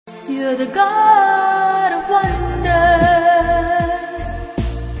You're the God of wonders.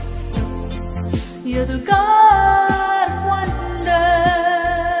 You're the God of wonders.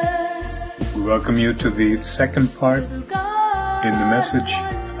 We welcome you to the second part in the message,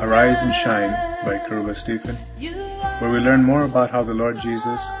 Arise and Shine by Kruba Stephen, where we learn more about how the Lord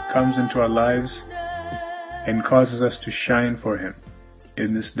Jesus comes into our lives and causes us to shine for Him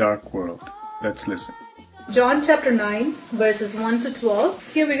in this dark world. Let's listen. John chapter 9, verses 1 to 12.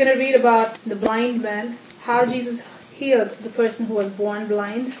 Here we're going to read about the blind man, how Jesus healed the person who was born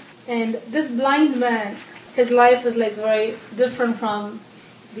blind. And this blind man, his life was very different from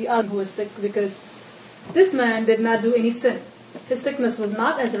the other who was sick, because this man did not do any sin. His sickness was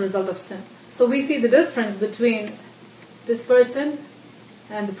not as a result of sin. So we see the difference between this person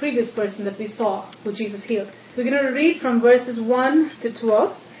and the previous person that we saw, who Jesus healed. We're going to read from verses 1 to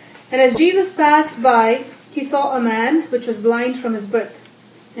 12. And as Jesus passed by, he saw a man which was blind from his birth.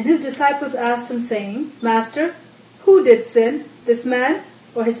 And his disciples asked him, saying, Master, who did sin, this man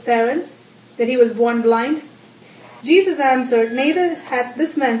or his parents, that he was born blind? Jesus answered, Neither hath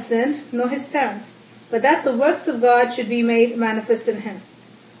this man sinned, nor his parents, but that the works of God should be made manifest in him.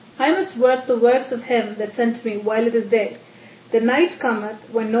 I must work the works of him that sent me while it is day. The night cometh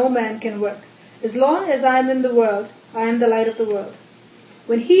when no man can work. As long as I am in the world, I am the light of the world.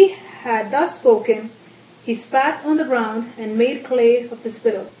 When he had thus spoken, he spat on the ground and made clay of the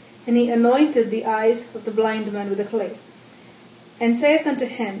spittle, and he anointed the eyes of the blind man with the clay, and saith unto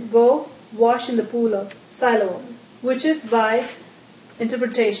him, Go, wash in the pool of Siloam, which is by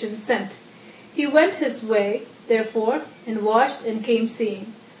interpretation sent. He went his way, therefore, and washed, and came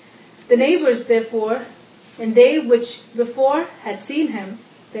seeing. The neighbors, therefore, and they which before had seen him,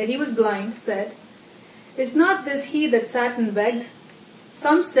 that he was blind, said, Is not this he that sat and begged?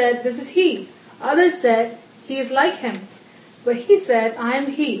 Some said, This is he. Others said, He is like him. But he said, I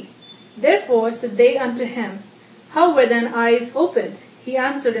am he. Therefore said they unto him, How were thine eyes opened? He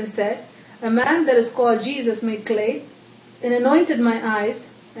answered and said, A man that is called Jesus made clay, and anointed my eyes,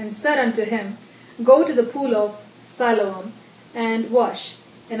 and said unto him, Go to the pool of Siloam, and wash.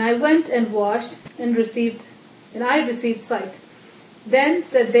 And I went and washed, and I received sight. Then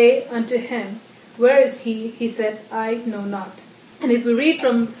said they unto him, Where is he? He said, I know not. And if we read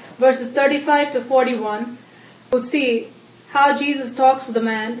from verses 35 to 41, we'll see how Jesus talks to the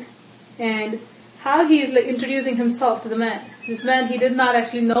man and how he is introducing himself to the man. This man, he did not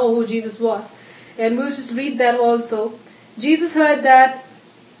actually know who Jesus was. And we'll just read that also. Jesus heard that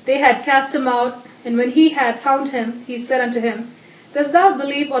they had cast him out, and when he had found him, he said unto him, Dost thou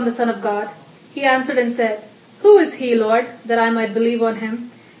believe on the Son of God? He answered and said, Who is he, Lord, that I might believe on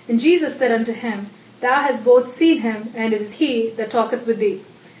him? And Jesus said unto him, Thou hast both seen him, and it is he that talketh with thee.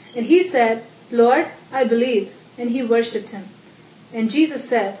 And he said, Lord, I believe. And he worshipped him. And Jesus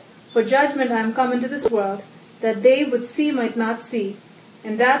said, For judgment I am come into this world, that they which see might not see,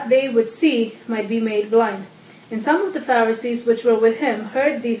 and that they which see might be made blind. And some of the Pharisees which were with him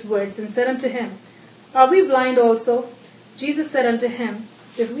heard these words, and said unto him, Are we blind also? Jesus said unto him,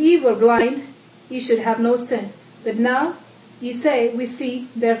 If we were blind, ye should have no sin. But now ye say, We see,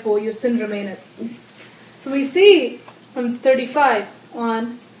 therefore your sin remaineth. So we see from 35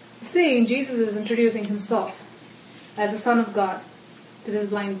 on, seeing Jesus is introducing himself as the Son of God to this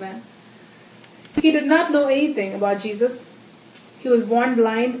blind man. He did not know anything about Jesus. He was born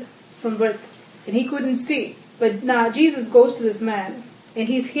blind from birth, and he couldn't see. But now Jesus goes to this man, and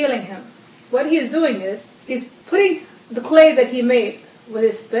he's healing him. What he is doing is, he's putting the clay that he made with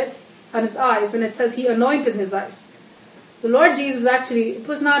his spit on his eyes, and it says he anointed his eyes. The Lord Jesus actually, it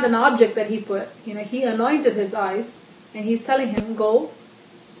was not an object that he put. He anointed his eyes, and he's telling him, Go,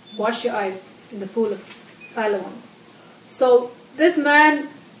 wash your eyes in the pool of Siloam. So this man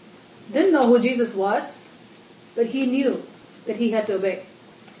didn't know who Jesus was, but he knew that he had to obey.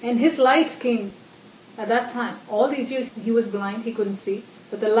 And his light came at that time. All these years he was blind, he couldn't see.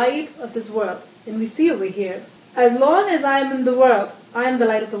 But the light of this world, and we see over here, as long as I am in the world, I am the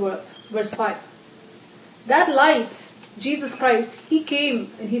light of the world. Verse 5. That light, Jesus Christ, he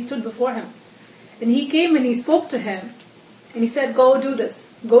came and he stood before him. And he came and he spoke to him. And he said, Go do this.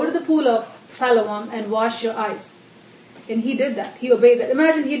 Go to the pool of Siloam and wash your eyes. And he did that. He obeyed that.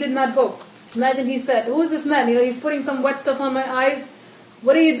 Imagine he did not go. Imagine he said, Who is this man? He's putting some wet stuff on my eyes.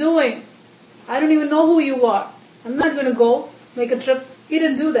 What are you doing? I don't even know who you are. I'm not going to go make a trip. He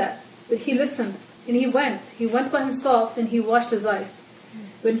didn't do that. But he listened. And he went. He went by himself and he washed his eyes.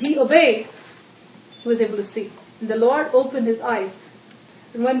 When he obeyed, he was able to see. And the Lord opened his eyes.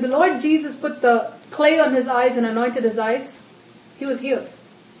 And when the Lord Jesus put the clay on his eyes and anointed his eyes, he was healed.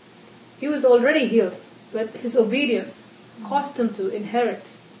 He was already healed, but his obedience caused him to inherit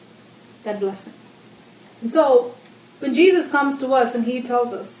that blessing. And so, when Jesus comes to us and He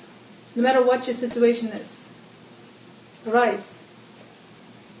tells us, no matter what your situation is, arise.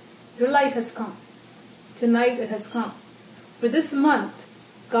 Your light has come. Tonight it has come. For this month,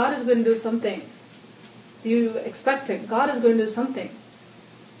 God is going to do something you expected. God is going to do something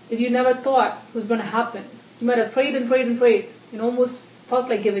that you never thought was going to happen. You might have prayed and prayed and prayed and almost felt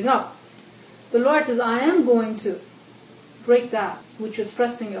like giving up. The Lord says, I am going to break that which was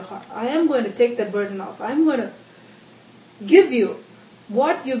pressed in your heart. I am going to take that burden off. I am going to give you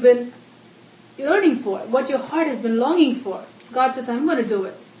what you've been yearning for, what your heart has been longing for. God says, I'm going to do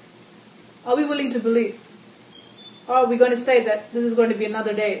it. Are we willing to believe? Or are we going to say that this is going to be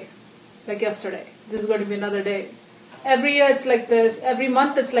another day, like yesterday? This is going to be another day. Every year it's like this. Every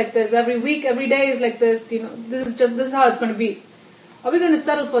month it's like this. Every week, every day is like this. This is how it's going to be. Are we going to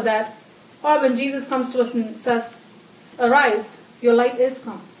settle for that? Or when Jesus comes to us and says, arise, your light is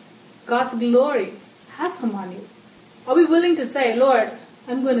come. God's glory has come on you. Are we willing to say, Lord,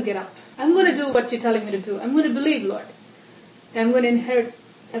 I'm going to get up. I'm going to do what you're telling me to do. I'm going to believe, Lord. And I'm going to inherit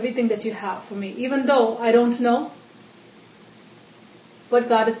everything that you have for me. Even though I don't know what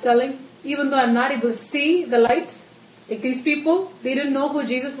God is telling. Even though I'm not able to see the light. Like these people, they didn't know who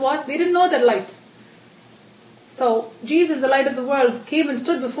Jesus was. They didn't know that light. So, Jesus, the light of the world, came and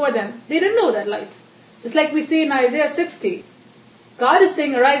stood before them. They didn't know that light. Just like we see in Isaiah 60. God is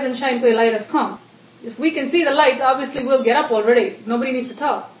saying, arise and shine, for your light has come. If we can see the light, obviously we'll get up already. Nobody needs to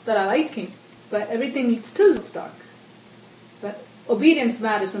tell that our light came. But everything still looks dark. But obedience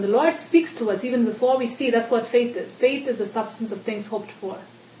matters. When the Lord speaks to us, even before we see, that's what faith is. Faith is the substance of things hoped for.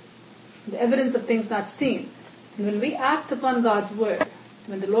 The evidence of things not seen. And when we act upon God's word,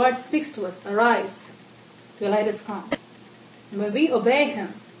 when the Lord speaks to us, arise, your light has come. And when we obey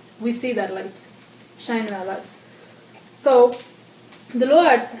Him, we see that light shine in our lives. So, the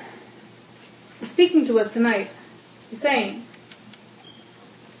Lord is speaking to us tonight. He's saying,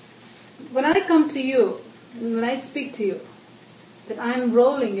 when I come to you, when I speak to you, that I am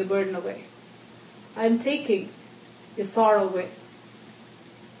rolling your burden away. I am taking your sorrow away.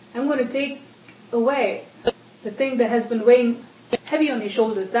 I'm going to take away the thing that has been weighing heavy on your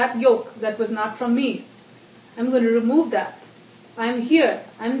shoulders, that yoke that was not from me. I'm going to remove that. I'm here.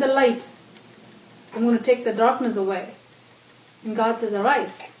 I'm the light. I'm going to take the darkness away. And God says,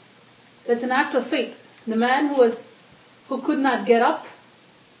 arise. That's an act of faith. The man who could not get up,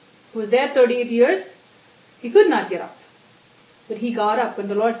 who was there 38 years, he could not get up. But he got up. When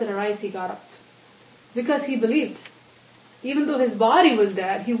the Lord said, arise, he got up. Because he believed. Even though his body was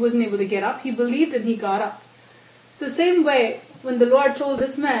dead, he wasn't able to get up. He believed and he got up. So the same way, when the Lord told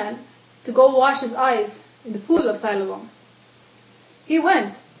this man to go wash his eyes in the pool of Siloam, he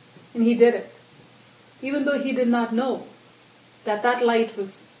went and he did it. Even though he did not know that that light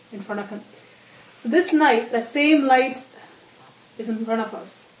was in front of him. So this night, that same light is in front of us.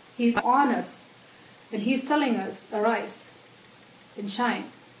 He's on us. And He's telling us, arise and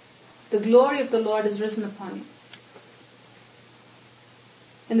shine. The glory of the Lord is risen upon you.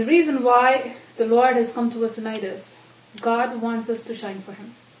 And the reason why the Lord has come to us tonight is, God wants us to shine for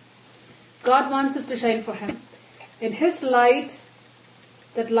Him. God wants us to shine for Him. And His light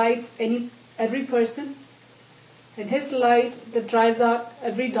that lights every person, and His light that drives out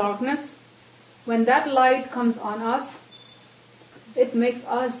every darkness, when that light comes on us, it makes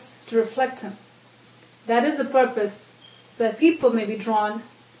us to reflect Him. That is the purpose, that people may be drawn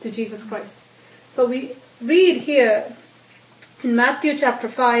to Jesus Christ. So we read here in Matthew chapter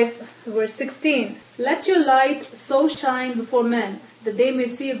 5, verse 16, let your light so shine before men that they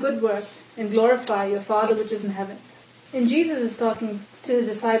may see your good works and glorify your Father which is in heaven. And Jesus is talking to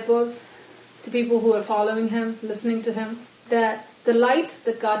His disciples, to people who are following Him, listening to Him, that the light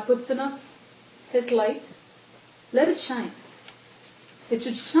that God puts in us, His light, let it shine. It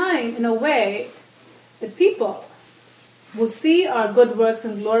should shine in a way that people will see our good works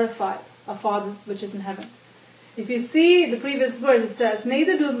and glorify our Father which is in heaven. If you see the previous verse, it says,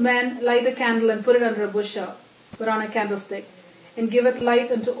 neither do men light a candle and put it under a bushel, but on a candlestick, and giveth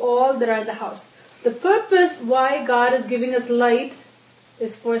light unto all that are in the house. The purpose why God is giving us light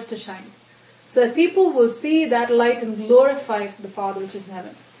is for us to shine. So that people will see that light and glorify the Father which is in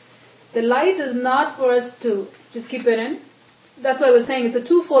heaven. The light is not for us to just keep it in. That's why I was saying it's a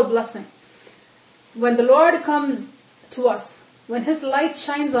twofold blessing. When the Lord comes to us, when His light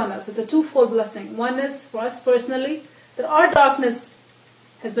shines on us, it's a twofold blessing. One is for us personally, that our darkness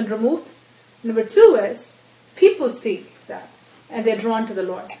has been removed. Number two is, people see that, and they're drawn to the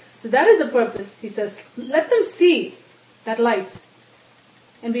Lord. So that is the purpose. He says, let them see that light,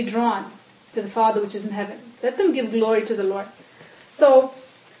 and be drawn to the Father which is in heaven. Let them give glory to the Lord. So,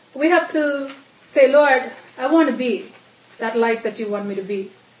 we have to say, Lord, I want to be that light that you want me to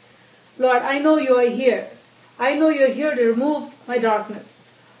be. Lord, I know you are here. I know you are here to remove my darkness.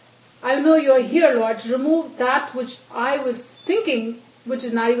 I know you are here, Lord, to remove that which I was thinking, which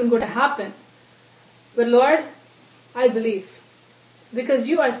is not even going to happen. But Lord, I believe. Because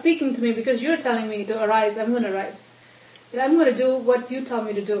you are speaking to me, because you're telling me to arise, I'm going to arise. And I'm going to do what you tell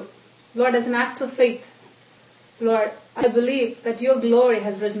me to do. Lord, as an act of faith, Lord, I believe that your glory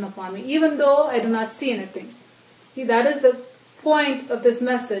has risen upon me, even though I do not see anything. See, that is the point of this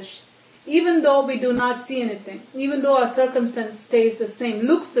message. Even though we do not see anything, even though our circumstance stays the same,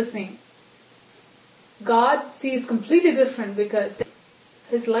 looks the same, God sees completely different because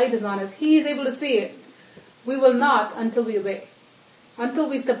His light is on us. He is able to see it. We will not until we obey. Until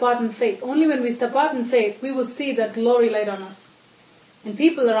we step out in faith. Only when we step out in faith, we will see that glory light on us. And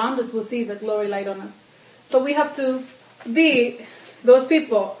people around us will see that glory light on us. So we have to be those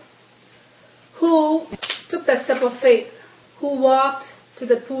people who took that step of faith, who walked to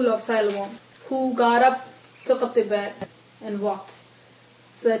the pool of Siloam, who got up, took up their bed, and walked.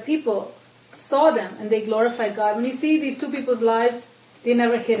 So that people saw them and they glorified God. When you see these two people's lives, they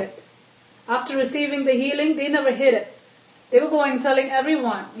never hid it. After receiving the healing, they never hid it. They were going and telling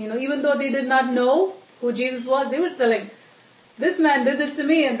everyone, even though they did not know who Jesus was, they were telling, this man did this to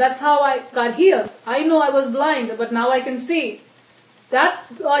me and that's how I got healed. I know I was blind, but now I can see. That's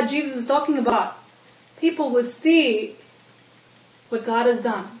what Jesus is talking about. People will see what God has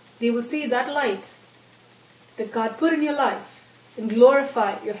done. They will see that light that God put in your life and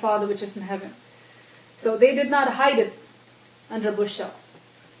glorify your Father which is in heaven. So they did not hide it under a bushel.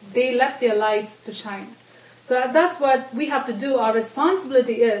 They let their light to shine. So that's what we have to do. Our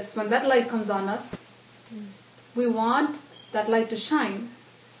responsibility is, when that light comes on us, we want that light to shine.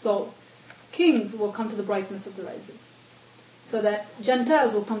 So kings will come to the brightness of the rising. So that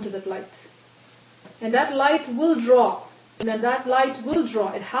Gentiles will come to that light. And that light will draw. And then that light will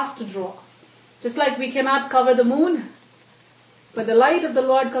draw. It has to draw. Just like we cannot cover the moon, but the light of the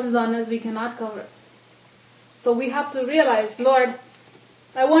Lord comes on us, we cannot cover it. So we have to realize, Lord,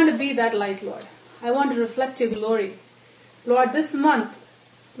 I want to be that light, Lord. I want to reflect your glory. Lord, this month,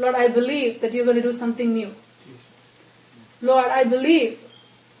 Lord, I believe that you're going to do something new. Lord, I believe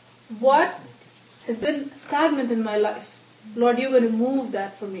what has been stagnant in my life, Lord, you're going to move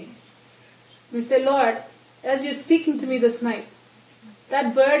that for me. We say, Lord, as you're speaking to me this night,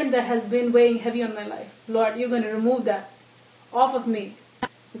 that burden that has been weighing heavy on my life, Lord, you're going to remove that off of me.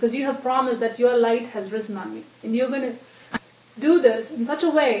 Because you have promised that your light has risen on me. And you're going to do this in such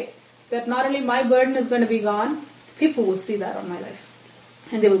a way that not only my burden is going to be gone, people will see that on my life.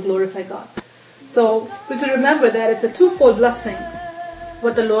 And they will glorify God. So we should remember that it's a twofold blessing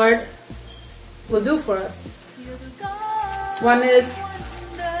what the Lord will do for us. One is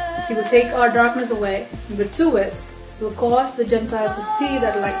He will take our darkness away. Number two is He will cause the Gentiles to see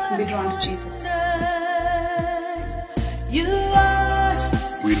that light and be drawn to Jesus.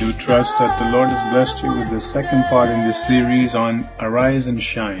 We do trust that the Lord has blessed you with the second part in this series on Arise and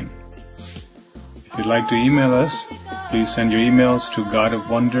Shine. If you'd like to email us, please send your emails to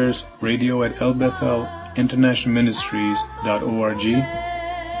godofwonders@elbethelinternationalministries.org,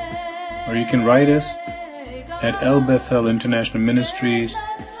 or you can write us at El Bethel International Ministries,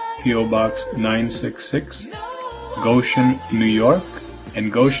 P.O. Box 966, Goshen, New York,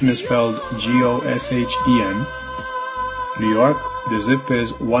 and Goshen is spelled Goshen, New York. The zip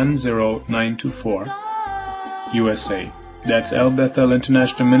is 10924, USA. That's El Bethel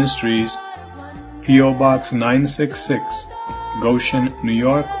International Ministries, P.O. Box 966, Goshen, New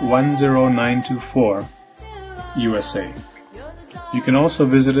York 10924, USA. You can also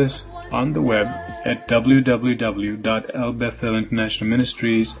visit us on the web at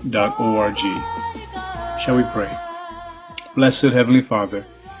www.elbethelinternationalministries.org. Shall we pray? Blessed Heavenly Father,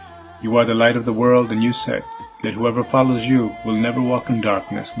 you are the light of the world, and you said that whoever follows you will never walk in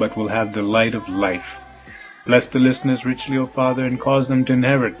darkness, but will have the light of life. Bless the listeners richly, O Father, and cause them to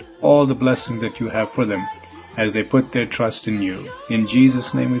inherit all the blessings that you have for them as they put their trust in you. In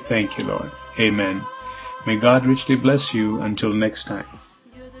Jesus' name we thank you, Lord. Amen. May God richly bless you until next time.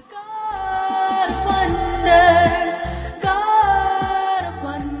 You're the God of wonder.